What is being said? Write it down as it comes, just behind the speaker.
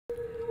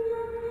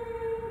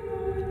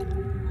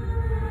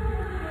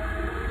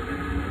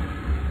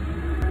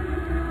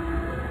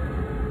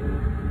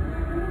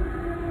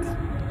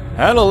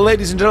Hello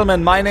ladies and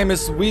gentlemen, my name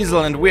is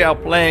Weasel and we are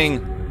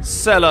playing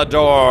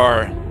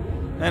Cellar,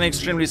 an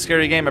extremely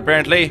scary game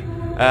apparently.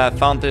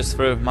 Found this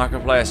through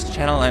Markiplier's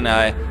channel and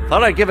I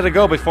thought I'd give it a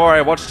go before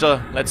I watched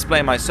the Let's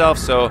Play myself,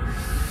 so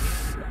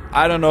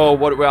I don't know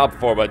what we're up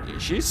for, but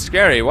she's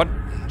scary. What?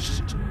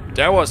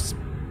 That was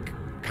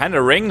kind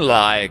of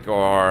ring-like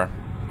or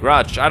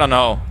grudge, I don't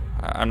know.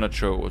 I'm not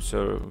sure,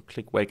 so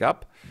click wake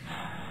up.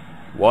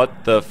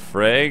 What the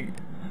frig?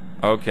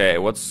 Okay,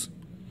 what's...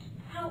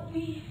 Help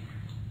me.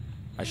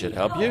 I should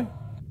help you?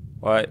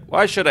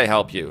 Why should I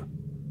help you?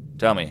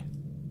 Tell me.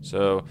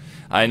 So,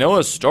 I know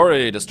a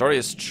story. The story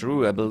is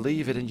true. I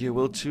believe it and you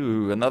will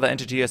too. Another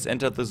entity has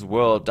entered this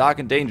world, dark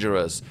and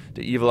dangerous.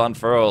 The evil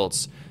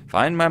unfurls.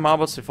 Find my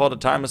marbles before the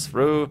time is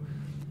through,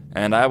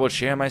 and I will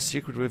share my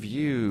secret with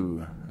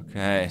you.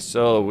 Okay,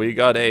 so we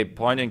got a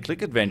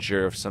point-and-click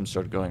adventure of some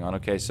sort going on.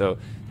 Okay, so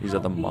these are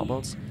the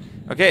marbles.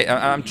 Okay,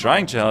 I'm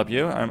trying to help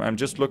you. I'm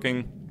just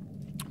looking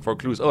for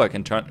clues. Oh, I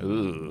can turn...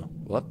 Ooh,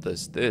 what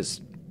is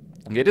this?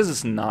 Okay, this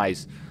is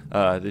nice.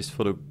 These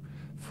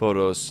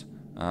photos.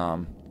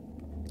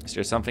 Is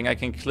there something I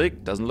can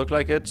click? Doesn't look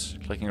like it.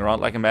 Clicking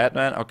around like a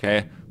madman.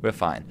 Okay, we're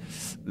fine.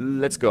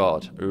 Let's go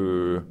out.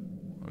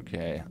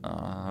 Okay.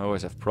 I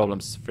always have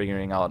problems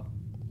figuring out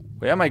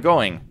where am I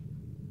going.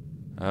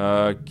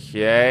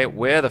 Okay,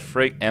 where the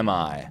frick am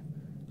I?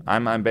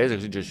 I'm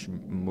basically just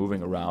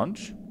moving around.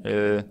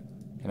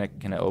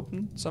 Can I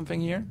open something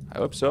here? I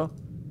hope so.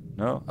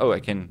 No? Oh, I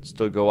can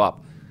still go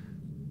up.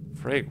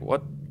 Frick,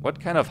 what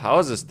kind of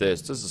house is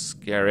this? This is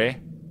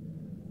scary.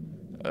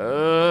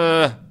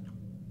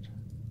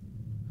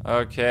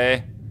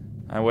 Okay.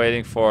 I'm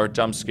waiting for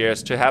jump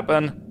scares to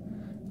happen.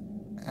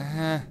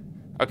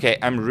 Okay,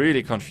 I'm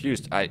really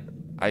confused. I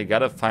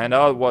gotta find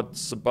out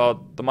what's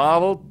about the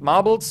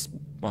marbles.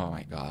 Oh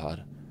my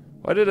god.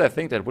 Why did I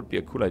think that would be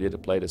a cool idea to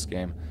play this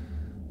game?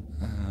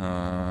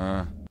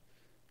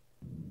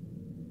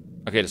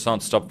 Okay, the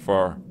sound stopped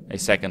for a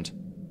second.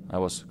 I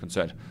was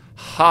concerned.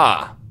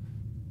 Ha!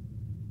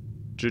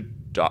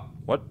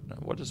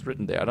 What is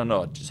written there? I don't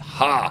know. Just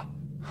ha!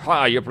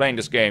 Ha! You're playing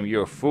this game,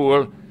 you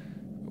fool!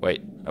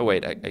 Wait. Oh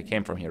wait, I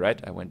came from here,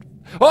 right? I went...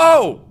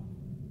 Oh!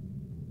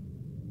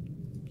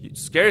 You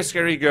scary,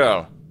 scary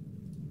girl.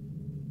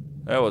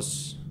 That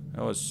was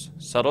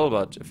subtle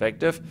but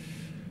effective.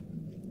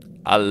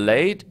 A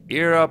late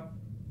era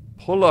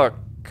puller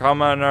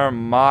commoner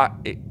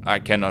I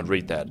cannot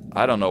read that.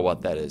 I don't know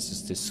what that is.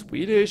 Is this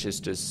Swedish?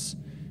 Is this...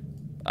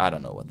 I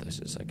don't know what this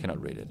is. I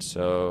cannot read it.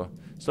 So,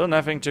 still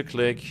nothing to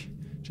click.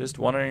 Just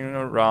wandering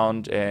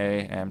around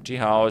a empty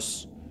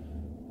house.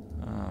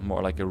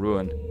 More like a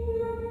ruin.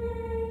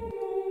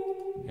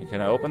 Okay,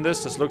 can I open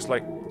this? This looks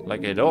like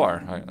a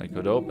door I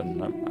could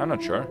open. I'm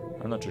not sure.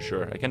 I'm not too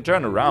sure. I can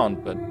turn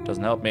around, but it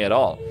doesn't help me at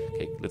all.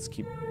 Okay, let's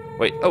keep...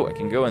 Wait, oh, I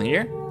can go in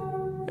here?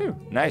 Ooh,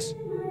 nice.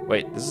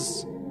 Wait, this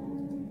is...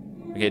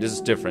 Okay, this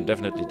is different.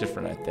 Definitely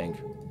different, I think.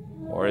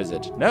 Or is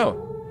it?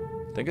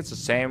 No! I think it's the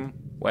same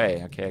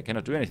way. Okay, I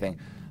cannot do anything.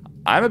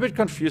 I'm a bit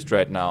confused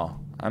right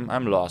now.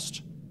 I'm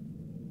lost.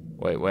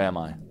 Wait, where am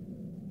I?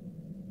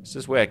 Is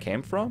this where I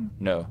came from?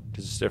 No,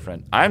 this is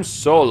different. I'm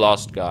so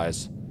lost,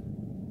 guys.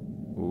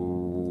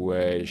 Ooh,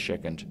 wait a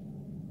second.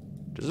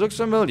 This looks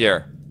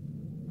familiar.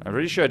 I'm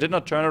pretty sure I did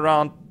not turn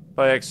around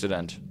by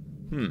accident.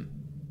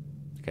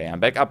 Okay, I'm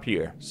back up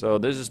here. So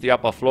this is the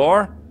upper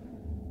floor.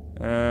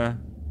 Oh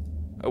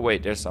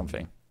wait, there's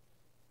something.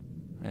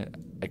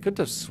 I could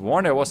have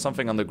sworn there was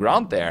something on the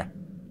ground there.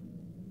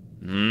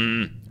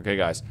 Okay,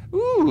 guys.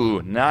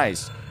 Ooh,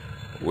 nice.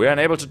 We're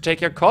unable to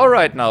take your call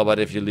right now, but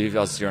if you leave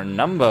us your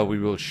number, we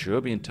will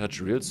sure be in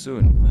touch real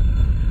soon.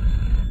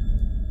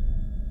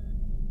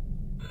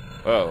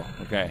 Oh,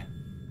 okay.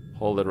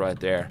 Hold it right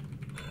there.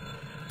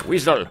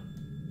 Weasel!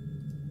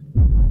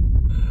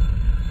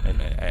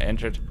 I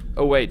entered...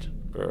 Oh, wait.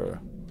 Do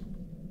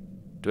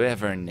I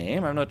have her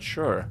name? I'm not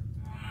sure.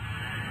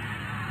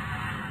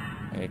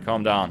 Okay,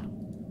 calm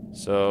down.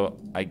 So,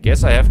 I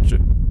guess I have to...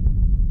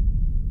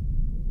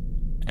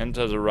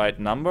 enter the right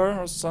number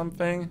or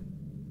something?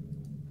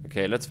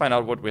 Okay, let's find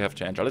out what we have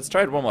to enter. Let's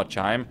try it one more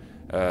time.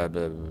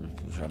 The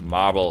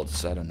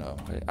marbles, I don't know.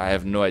 I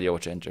have no idea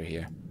what to enter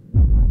here.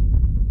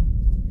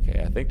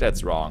 Okay, I think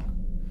that's wrong.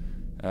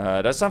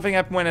 Does something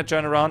happen when I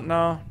turn around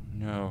now?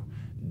 No.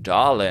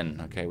 Darlin.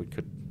 Okay, we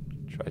could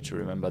try to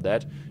remember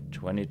that.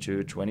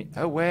 22, 20.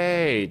 Oh,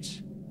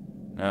 wait.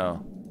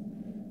 No.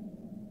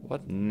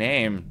 What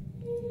name?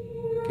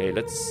 Okay,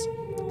 let's...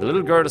 The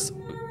little girl is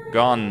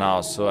gone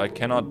now, so I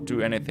cannot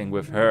do anything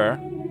with her.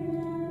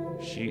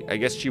 I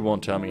guess she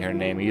won't tell me her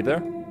name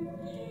either.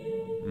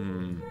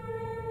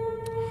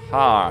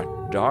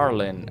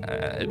 Darlin.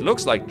 It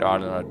looks like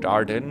Darlin or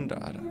Darden.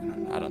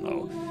 I don't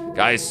know.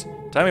 Guys,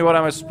 tell me what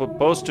am I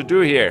supposed to do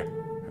here?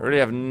 I really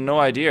have no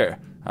idea.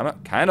 I'm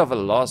kind of a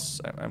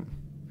loss.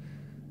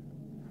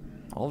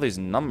 All these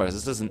numbers.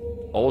 Is this an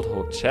old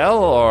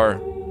hotel or...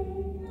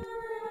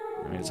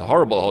 I mean, It's a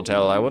horrible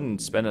hotel. I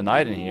wouldn't spend a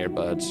night in here,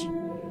 but...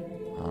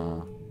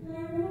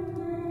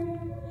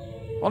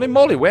 Holy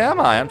moly, where am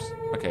I?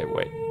 Okay,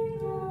 wait.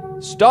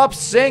 Stop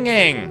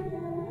singing!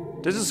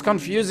 This is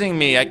confusing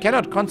me. I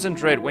cannot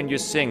concentrate when you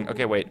sing.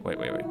 Okay, wait.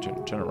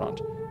 Turn around.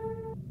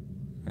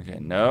 Okay,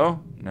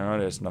 no,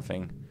 there's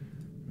nothing.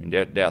 I mean,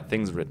 there are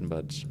things written,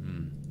 but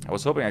I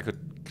was hoping I could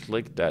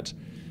click that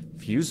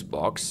fuse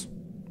box.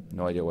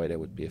 No idea why there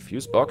would be a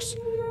fuse box.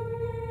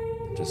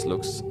 It just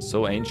looks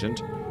so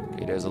ancient.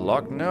 Okay, there's a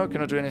lock. No,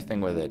 cannot do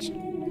anything with it.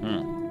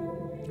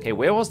 Okay,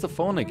 where was the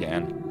phone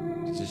again?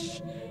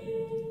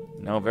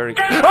 No, very...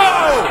 Oh!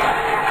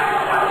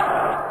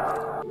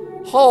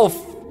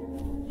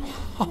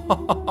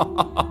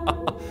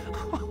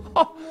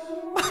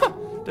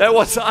 That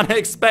was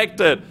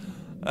unexpected.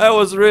 That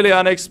was really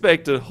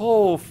unexpected.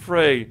 Oh,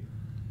 frig.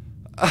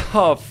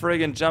 Oh,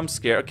 friggin' jump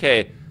scare.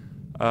 Okay.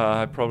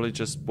 I probably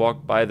just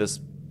walk by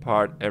this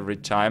part every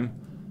time.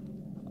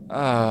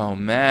 Oh,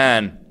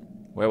 man.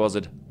 Where was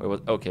it?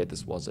 Okay,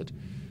 this was it.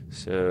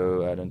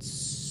 So, I don't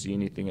see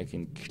anything I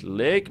can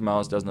click.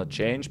 Mouse does not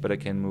change, but I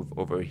can move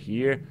over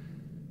here.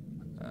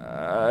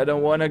 I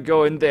don't want to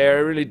go in there.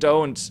 I really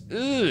don't.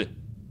 Ugh.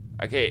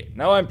 Okay,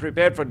 now I'm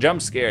prepared for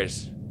jump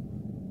scares.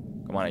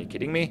 Come on, are you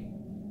kidding me?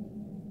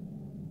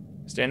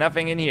 Is there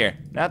nothing in here?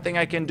 Nothing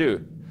I can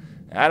do.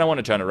 I don't want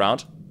to turn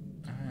around.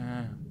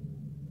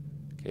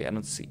 Okay, I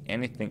don't see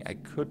anything I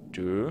could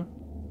do.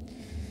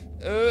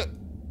 Okay.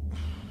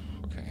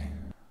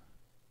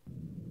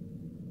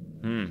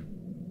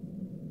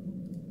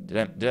 Did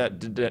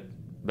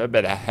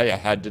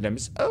I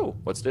miss? Oh,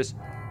 what's this?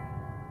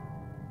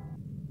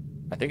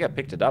 I think I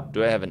picked it up.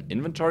 Do I have an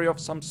inventory of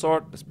some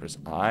sort? Let's press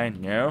I.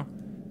 No.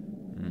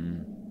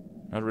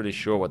 Not really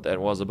sure what that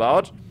was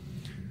about.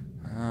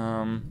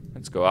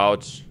 Let's go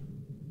out.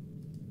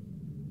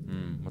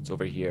 What's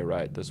over here?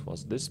 Right, this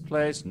was this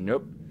place.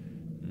 Nope.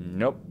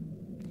 Nope.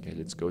 Okay,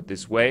 let's go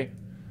this way.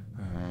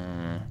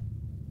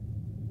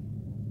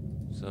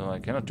 So I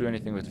cannot do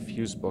anything with the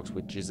fuse box,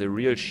 which is a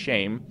real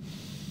shame.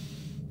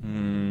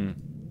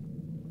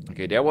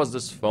 Okay, there was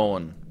this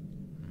phone.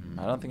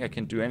 I don't think I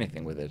can do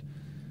anything with it.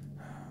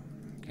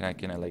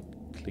 Can I like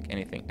click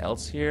anything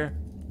else here?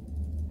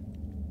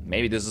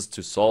 Maybe this is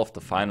to solve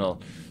the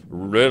final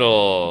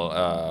riddle.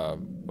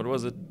 What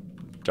was it?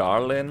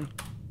 Darling?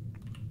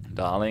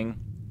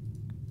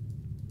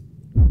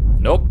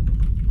 Nope.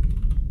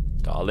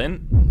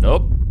 Darling?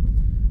 Nope.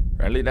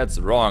 Apparently that's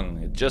wrong.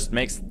 It just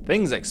makes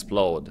things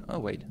explode. Oh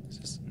wait, this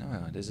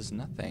is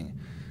nothing.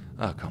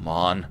 Oh, come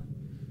on.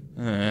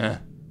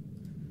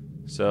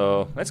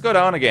 So, let's go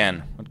down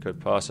again. What could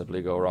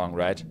possibly go wrong,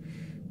 right?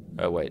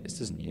 Oh wait, is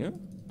this new?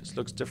 This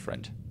looks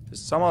different.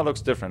 This somehow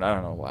looks different, I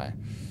don't know why.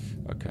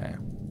 Okay.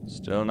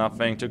 Still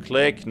nothing to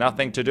click,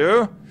 nothing to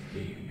do.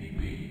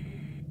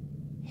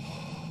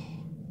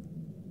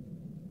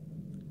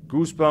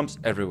 Goosebumps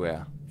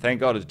everywhere.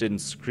 Thank God it didn't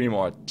scream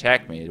or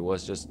attack me. It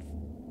was just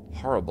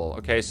horrible.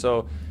 Okay,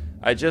 so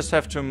I just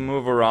have to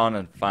move around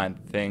and find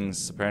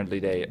things. Apparently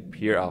they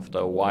appear after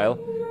a while.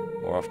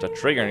 Or after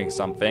triggering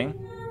something.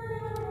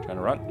 Turn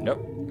around.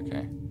 Nope.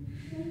 Okay.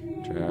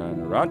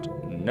 Turn around.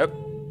 Nope.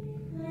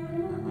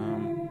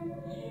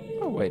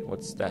 Oh, wait.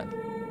 What's that?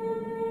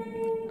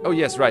 Oh,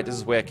 yes, right. This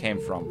is where I came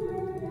from.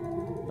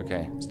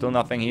 Okay. Still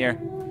nothing here.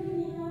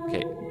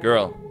 Okay.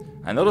 Girl.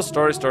 I know the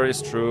story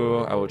is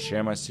true. I will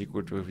share my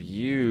secret with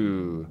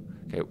you.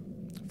 Okay.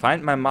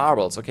 Find my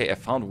marbles. Okay, I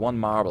found one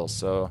marble,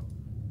 so...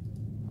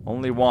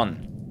 Only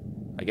one.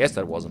 I guess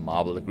that was a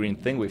marble. The green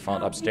thing we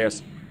found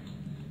upstairs.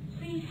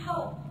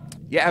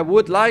 Yeah, I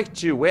would like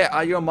to. Where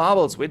are your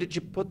marbles? Where did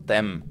you put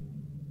them?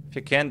 If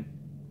you can't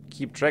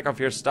keep track of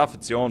your stuff,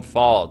 it's your own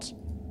fault.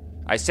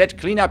 I said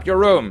clean up your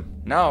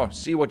room. Now,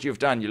 see what you've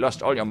done. You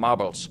lost all your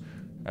marbles.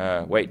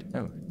 Wait.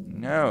 Oh,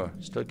 no.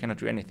 Still cannot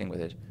do anything with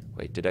it.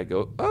 Wait, did I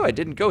go? Oh, I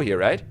didn't go here,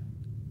 right?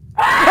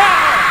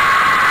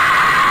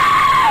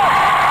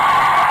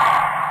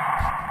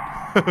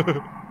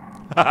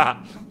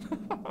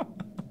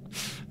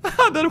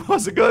 That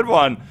was a good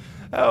one.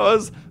 That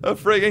was a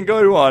friggin'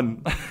 good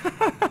one.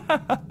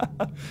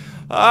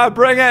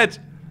 Bring it!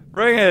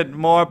 Bring it!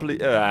 More,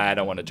 please. I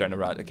don't want to turn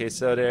around. Okay,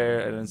 so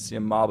there, I don't see a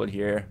marble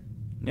here.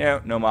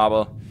 No, no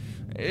marble.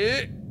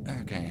 Okay,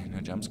 no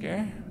jump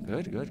scare.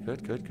 Good.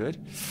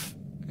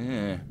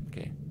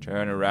 Okay,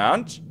 turn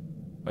around.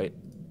 Wait.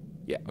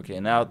 Yeah, okay,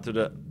 now to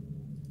the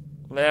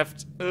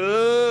left.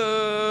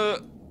 Okay.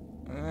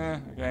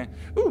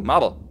 Ooh,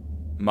 marble.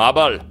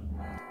 Marble!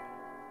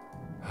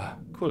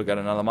 Cool, got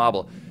another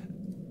marble.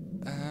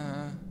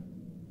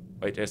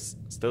 Wait, there's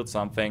still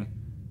something.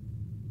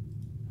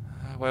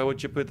 Why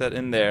would you put that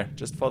in there?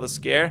 Just for the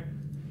scare?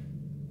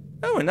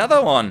 Oh,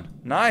 another one.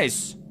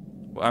 Nice.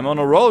 I'm on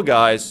a roll,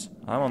 guys.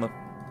 I'm on a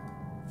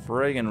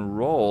friggin'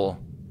 roll.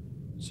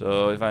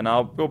 So if I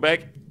now go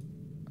back...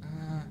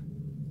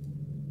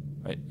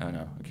 wait, oh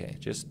no. Okay,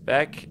 just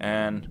back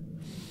and...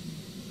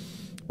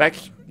 Back.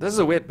 This is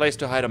a weird place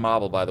to hide a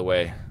marble, by the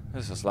way.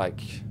 This is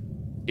like...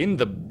 in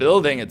the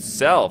building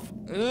itself.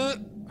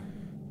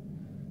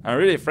 I'm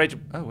really afraid to...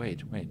 Oh,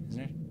 wait. Is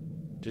there...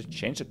 Did it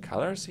change the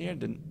colors here?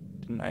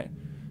 Didn't I?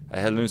 I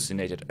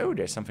hallucinated. Oh,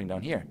 there's something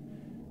down here.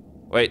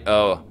 Wait,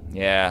 oh,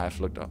 yeah,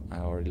 I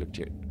already looked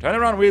here. Turn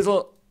around,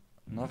 Weasel.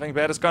 Nothing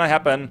bad is gonna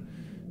happen.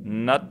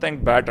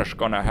 Nothing bad is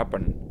gonna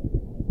happen.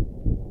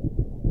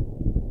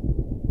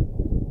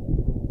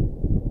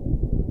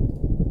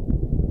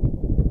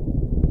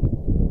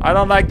 I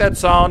don't like that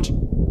sound.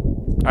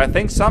 I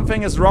think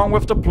something is wrong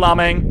with the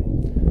plumbing.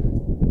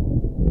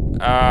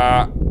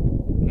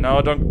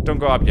 No, don't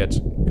go up yet.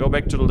 Go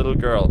back to the little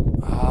girl.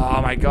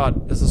 Oh my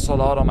god, this is so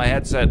loud on my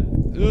headset.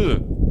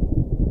 Ugh.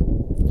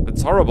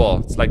 It's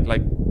horrible. It's like I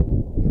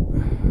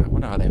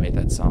wonder how they made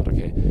that sound.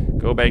 Okay,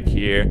 go back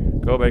here.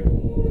 Go back.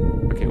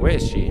 Okay, where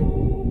is she?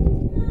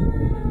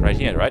 Right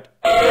here, right?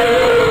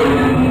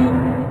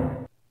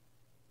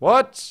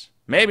 What?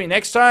 Maybe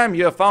next time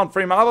you have found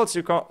 3 marbles,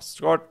 you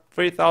scored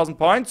 3,000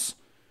 points.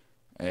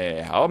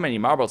 How many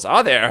marbles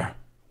are there?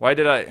 Why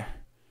did I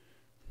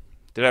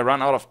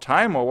run out of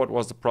time, or what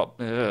was the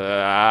problem?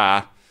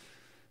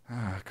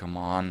 Come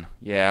on.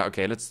 Yeah.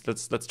 Okay. Let's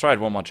try it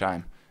one more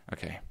time.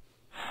 Okay.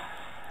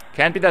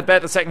 Can't be that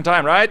bad the second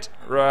time, right?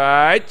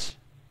 Right,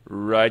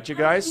 you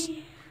guys.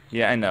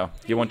 Yeah, I know.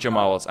 You want your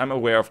marbles. I'm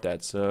aware of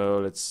that. So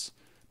let's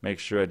make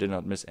sure I did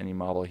not miss any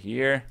marble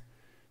here.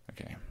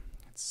 Okay.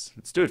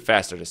 Let's do it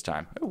faster this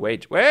time. Oh,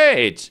 wait.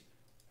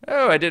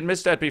 Oh, I didn't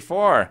miss that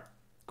before.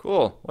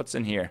 Cool. What's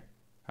in here?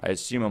 I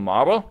assume a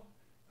marble.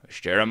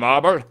 Is there a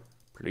marble?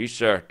 Please,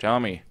 sir, tell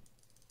me.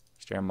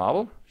 Is there a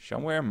marble?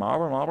 Somewhere?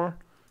 Marble?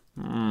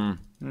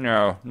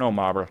 No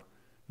marble.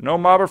 No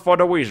marble for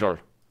the weasel.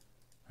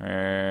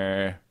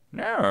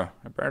 No.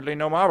 Apparently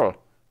no marble.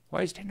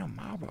 Why is there no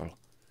marble?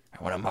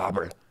 I want a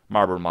marble.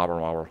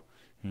 Marble.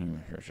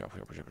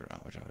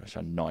 It's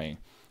annoying.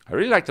 I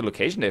really like the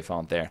location they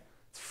found there.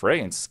 It's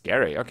friggin'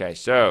 scary. Okay,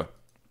 so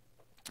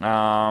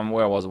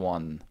where was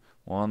one?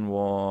 One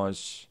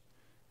was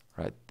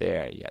right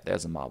there. Yeah,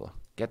 there's a marble.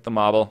 Get the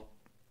marble.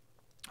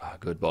 Ah,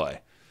 good boy.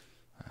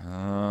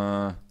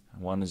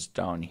 One is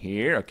down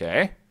here.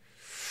 Okay.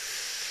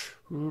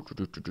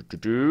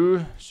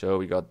 So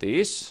we got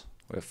these.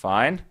 We're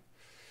fine.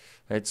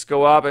 Let's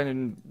go up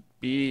and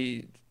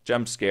be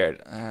jump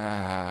scared.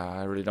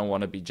 I really don't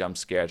want to be jump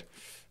scared.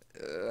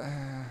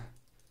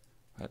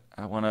 But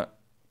I want to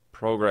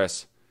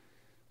progress.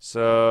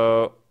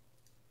 So,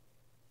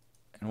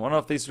 in one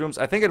of these rooms,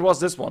 I think it was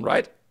this one,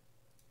 right?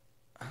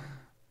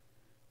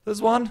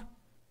 This one?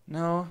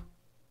 No.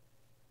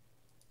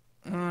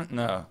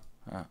 No.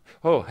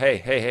 Oh,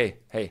 hey.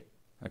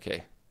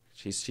 Okay.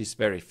 She's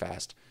very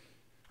fast.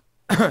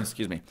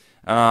 Excuse me.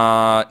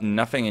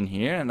 Nothing in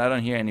here, and I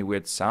don't hear any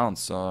weird sounds,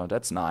 so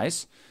that's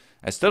nice.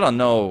 I still don't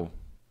know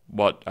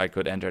what I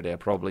could enter there.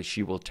 Probably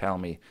she will tell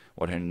me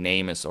what her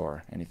name is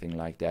or anything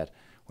like that.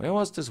 Where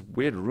was this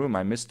weird room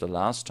I missed the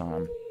last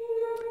time?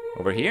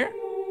 Over here?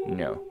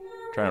 No.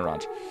 Turn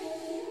around.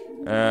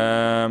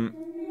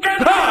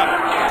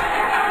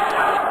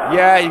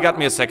 Yeah, you got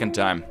me a second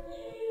time.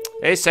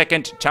 A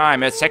second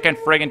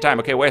friggin' time.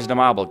 Okay, where's the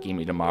marble? Give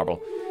me the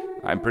marble.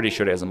 I'm pretty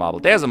sure there's a marble.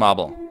 There's a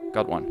marble.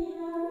 Got one.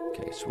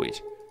 Okay,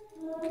 sweet.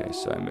 Okay,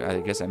 so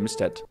I guess I missed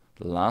that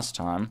last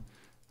time.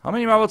 How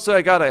many marbles do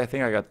I got? I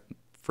think I got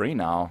 3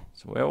 now.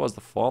 So where was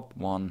the 4th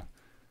one?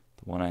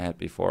 The one I had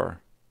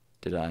before.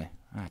 Did I?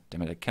 Ah,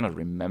 damn it, I cannot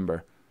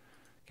remember.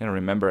 Cannot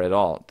remember at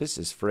all. This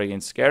is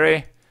friggin'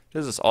 scary.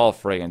 This is all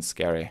friggin'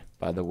 scary,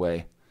 by the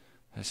way.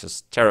 This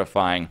is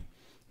terrifying.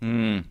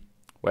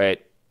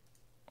 Wait.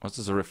 Was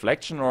this a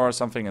reflection or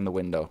something in the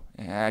window?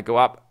 Yeah, go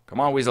up. Come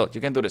on, Weasel. You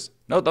can do this.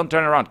 No, don't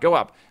turn around. Go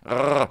up.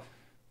 Oh,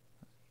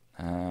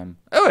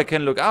 I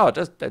can look out.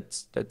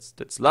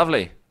 That's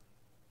lovely.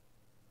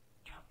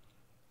 Jump.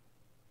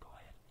 Go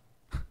ahead.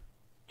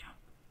 Jump.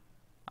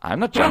 I'm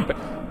not jumping.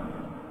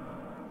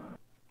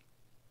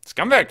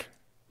 Scumbag.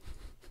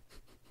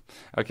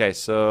 Okay,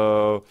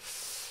 so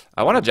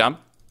I want to jump.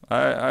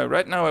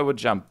 Right now I would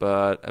jump,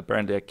 but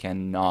apparently I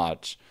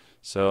cannot.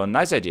 So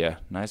nice idea.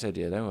 Nice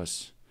idea. That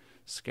was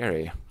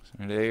scary.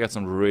 They got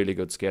some really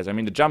good scares. I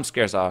mean, the jump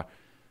scares are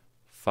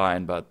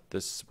fine, but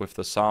this with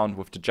the sound,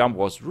 with the jump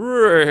was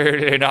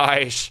really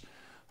nice.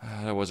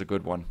 That was a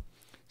good one.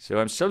 So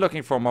I'm still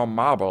looking for more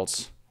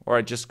marbles. Or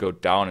I just go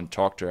down and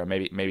talk to her.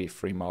 Maybe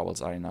 3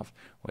 marbles are enough.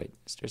 Wait,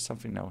 is there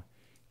something now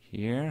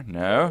here?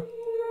 No.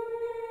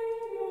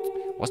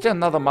 Was there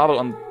another marble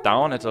on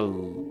down at the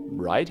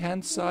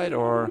right-hand side,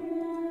 or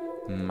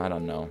I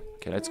don't know.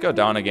 Okay, let's go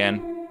down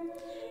again.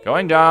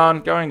 Going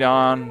down.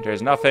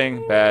 There's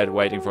nothing bad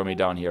waiting for me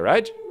down here,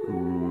 right?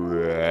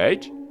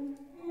 Right.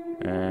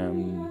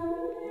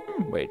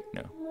 Wait,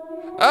 no.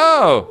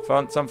 Oh,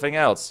 found something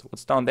else.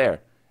 What's down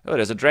there? Oh,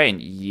 there's a drain.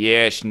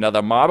 Yes,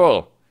 another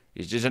marble.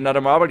 Is this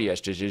another marble?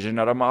 Yes, this is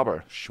another marble.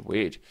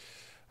 Sweet.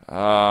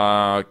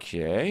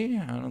 Okay,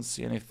 I don't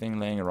see anything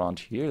laying around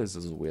here. This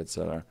is a weird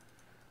cellar.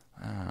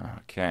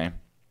 Okay.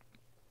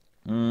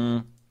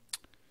 I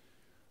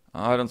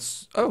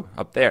don't. Oh,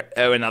 up there.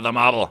 Oh, another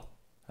marble.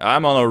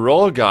 I'm on a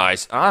roll,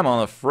 guys. I'm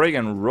on a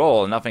friggin'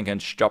 roll. Nothing can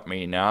stop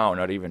me now.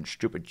 Not even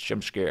stupid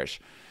jump scares.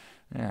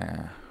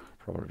 Yeah,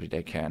 probably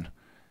they can.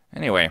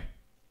 Anyway,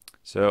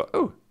 So,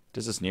 oh,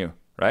 this is new,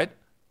 right?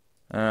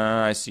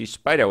 I see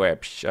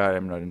spiderwebs.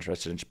 I'm not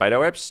interested in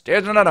spiderwebs.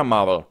 There's another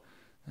marble.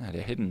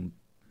 They're hidden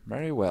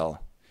very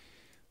well.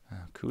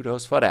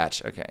 Kudos for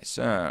that. Okay,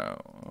 so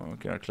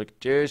can I click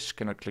this?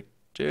 Can I click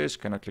this?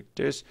 Can I click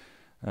this?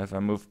 If I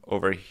move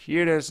over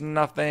here, there's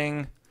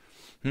nothing.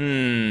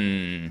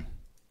 I'm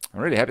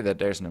really happy that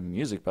there's no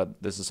music,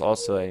 but this is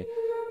also a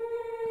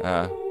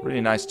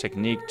really nice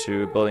technique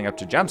to building up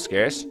to jump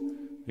scares.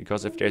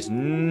 Because if there's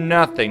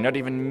nothing, not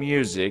even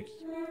music,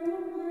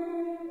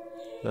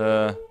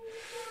 or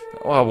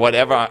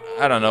whatever,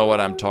 I don't know what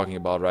I'm talking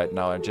about right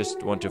now. I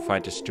just want to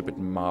find the stupid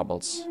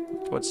marbles.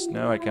 What's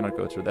no? I cannot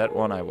go through that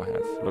one. I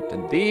have looked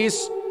in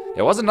these.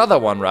 There was another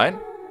one, right?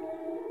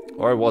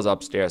 Or it was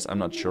upstairs. I'm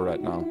not sure right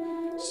now.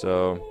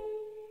 So,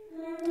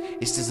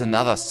 is this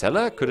another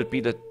cellar? Could it be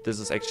that this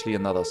is actually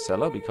another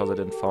cellar because I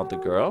didn't find the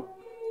girl?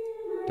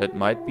 That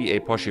might be a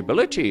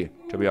possibility,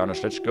 to be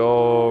honest. Let's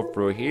go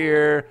through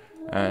here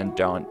and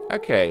down.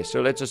 Okay,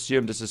 so let's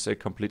assume this is a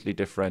completely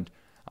different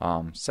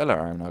cellar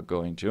I'm now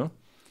going to.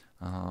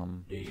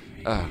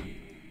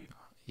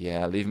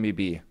 Yeah, leave me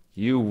be.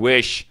 You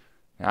wish.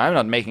 I'm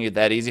not making it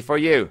that easy for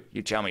you.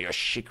 You tell me your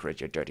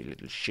secret, your dirty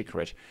little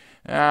secret.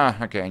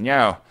 Okay,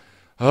 now.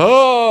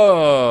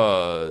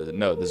 Oh!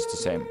 No, this is the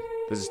same.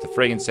 This is the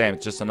friggin' same.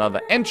 It's just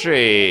another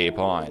entry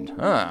point.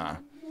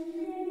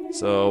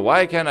 So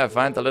why can't I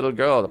find the little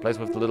girl, the place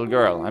with the little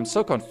girl? I'm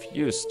so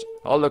confused.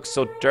 All looks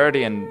so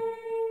dirty and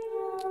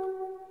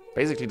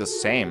basically the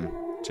same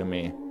to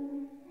me.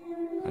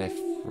 Are there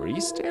 3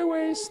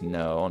 stairways?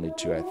 No, only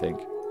 2, I think.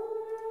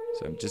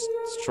 So I'm just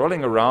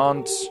strolling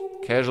around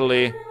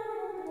casually.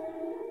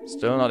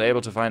 Still not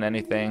able to find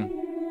anything.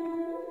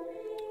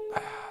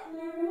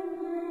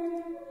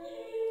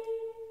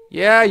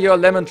 Yeah, your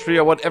lemon tree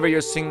or whatever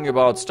you're singing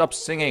about. Stop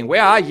singing.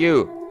 Where are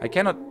you? I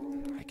cannot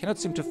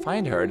seem to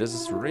find her. This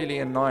is really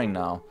annoying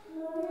now.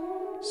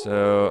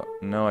 So,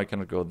 no, I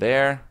cannot go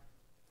there.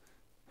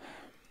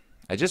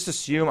 I just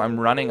assume I'm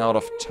running out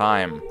of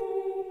time.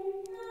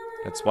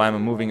 That's why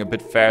I'm moving a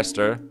bit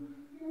faster.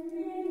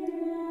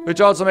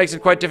 Which also makes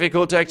it quite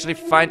difficult to actually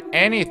find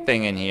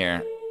anything in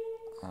here.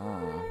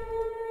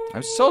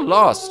 I'm so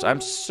lost.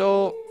 I'm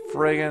so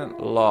friggin'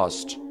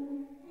 lost.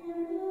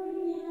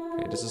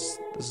 Okay, this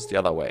is the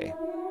other way.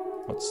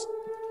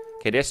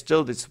 Okay, there's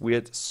still this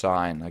weird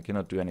sign. I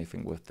cannot do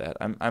anything with that.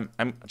 I'm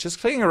just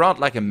clicking around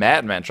like a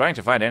madman, trying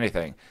to find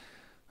anything.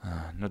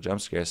 No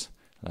jump scares.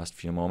 Last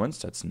few moments.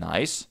 That's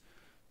nice.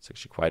 It's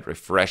actually quite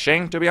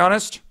refreshing, to be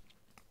honest.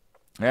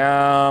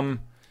 Yeah,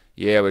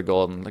 we're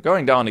golden.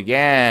 Going down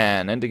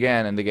again and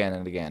again and again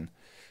and again.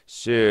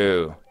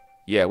 So,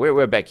 yeah,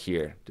 we're back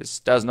here. This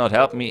does not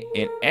help me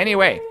in any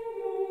way.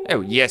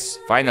 Oh, yes,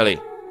 finally.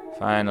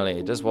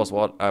 Finally, this was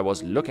what I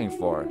was looking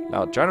for.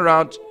 Now, turn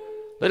around.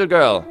 Little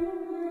girl.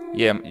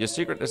 Yeah, your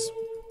secret is...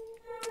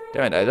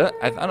 Damn it,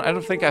 I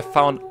don't think I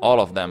found all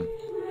of them.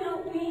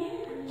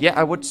 Yeah,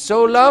 I would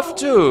so love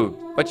to.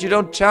 But you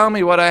don't tell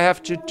me what I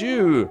have to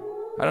do.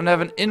 I don't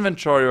have an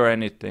inventory or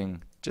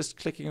anything. Just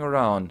clicking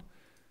around.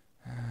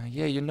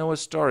 Yeah, you know a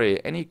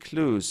story. Any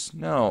clues?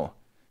 No.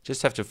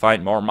 Just have to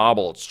find more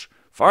marbles.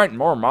 Find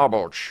more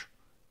marbles.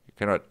 You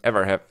cannot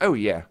ever have... Oh,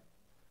 yeah.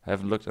 I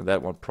haven't looked at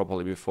that one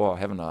properly before,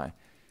 haven't I?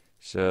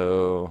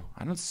 So,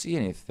 I don't see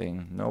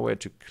anything. Nowhere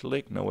to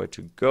click, nowhere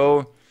to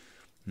go.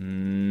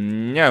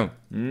 No,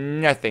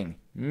 nothing.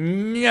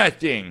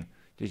 Nothing.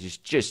 This is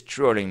just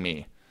trolling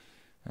me.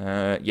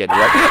 Yeah, do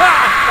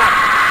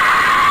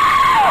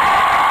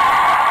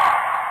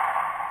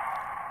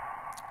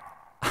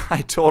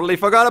I totally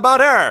forgot about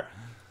her.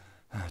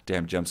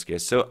 Damn jump scare.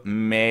 So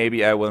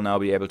maybe I will now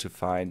be able to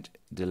find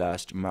the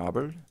last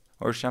marble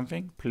or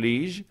something.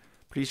 Please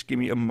give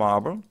me a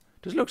marble.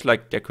 This looks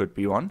like there could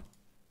be one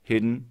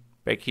hidden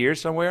back here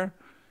somewhere.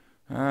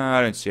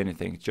 I don't see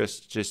anything.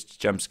 Just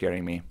jump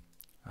scaring me.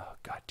 Oh,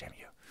 god damn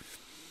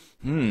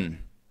you.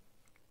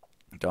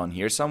 Down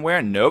here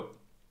somewhere? Nope.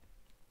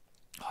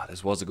 Oh,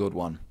 this was a good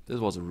one. This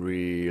was a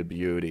real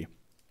beauty.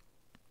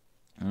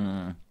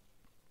 And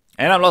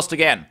I'm lost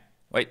again.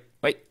 Wait.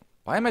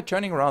 Why am I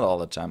turning around all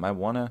the time? I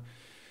wanna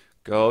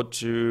go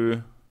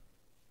to...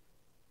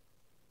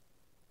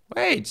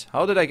 Wait,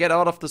 how did I get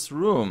out of this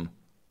room?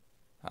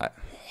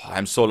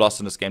 I'm so lost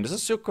in this game. This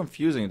is so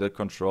confusing, the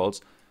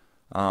controls.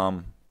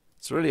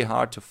 It's really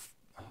hard to...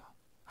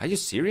 Are you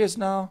serious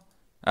now?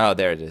 Oh,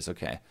 there it is.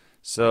 Okay.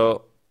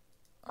 So,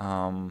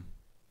 I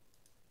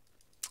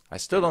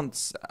still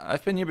don't...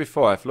 I've been here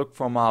before. I've looked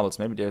for marbles.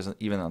 Maybe there's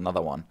even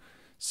another one.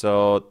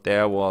 So,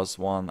 there was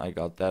one. I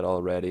got that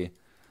already.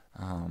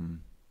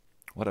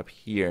 What up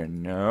here?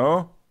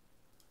 No.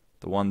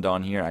 The one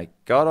down here I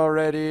got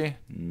already.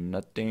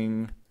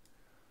 Nothing.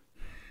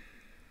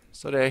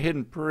 So they're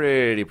hidden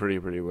pretty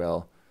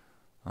well.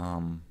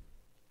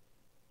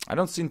 I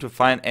don't seem to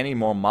find any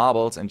more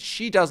marbles, and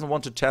she doesn't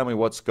want to tell me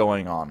what's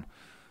going on.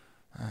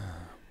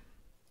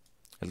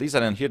 At least I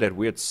didn't hear that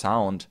weird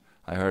sound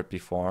I heard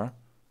before,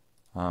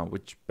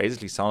 which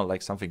basically sounded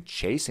like something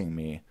chasing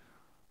me.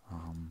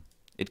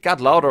 It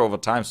got louder over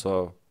time,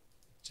 so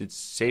It's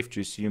safe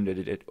to assume that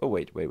it... Oh,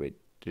 wait.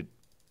 Did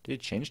it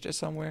change this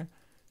somewhere?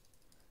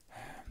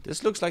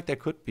 This looks like there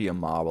could be a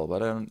marble,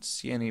 but I don't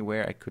see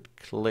anywhere I could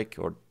click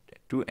or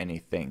do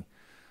anything.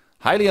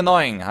 Highly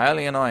annoying,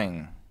 highly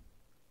annoying.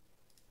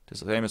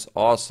 This game is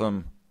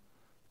awesome.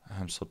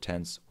 I'm so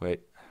tense.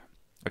 Wait.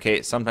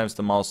 Okay, sometimes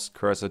the mouse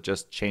cursor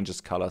just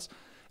changes colors.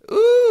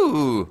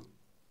 Ooh!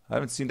 I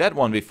haven't seen that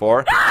one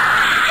before.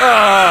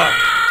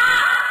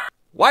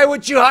 Why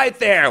would you hide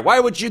there? Why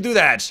would you do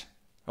that?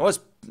 I was...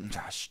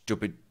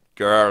 stupid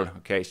girl.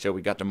 Okay, so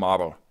we got the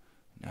marble.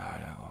 No,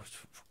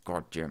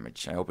 God damn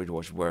it. I hope it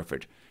was worth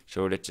it.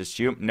 So let's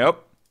assume...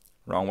 Nope.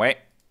 Wrong way.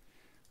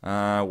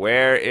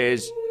 Where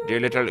is the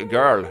little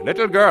girl?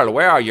 Little girl,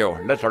 where are you?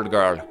 Little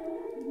girl.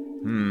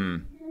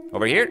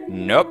 Over here?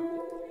 Nope.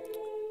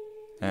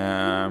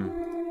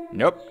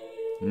 Nope.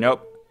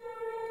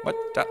 What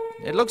the?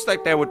 It looks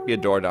like there would be a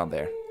door down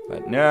there.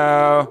 But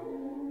no.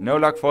 No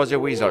luck for the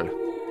weasel.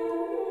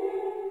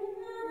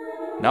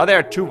 Now there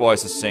are two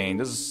voices saying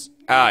this is...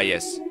 Ah,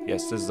 yes.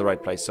 Yes, this is the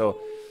right place. So,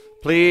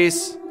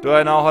 please, do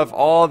I now have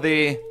all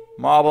the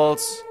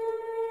marbles?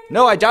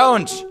 No, I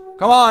don't!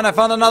 Come on, I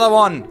found another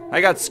one!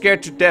 I got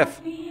scared to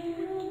death.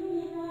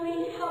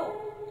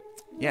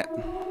 Yeah.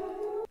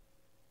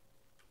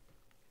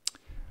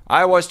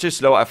 I was too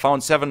slow. I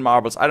found 7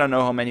 marbles. I don't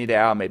know how many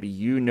there are. Maybe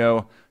you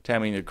know. Tell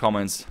me in the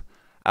comments.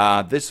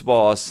 This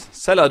was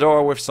Cellar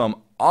Door with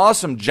some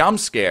awesome jump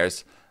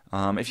scares.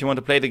 If you want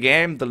to play the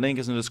game, the link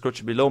is in the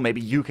description below. Maybe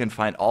you can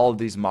find all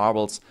these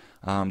marbles.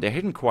 They're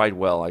hidden quite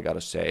well, I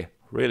gotta say.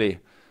 Really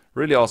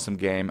awesome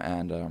game.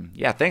 And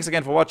yeah, thanks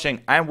again for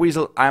watching. I'm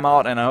Weasel. I'm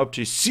out, and I hope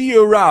to see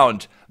you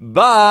around.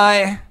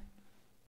 Bye!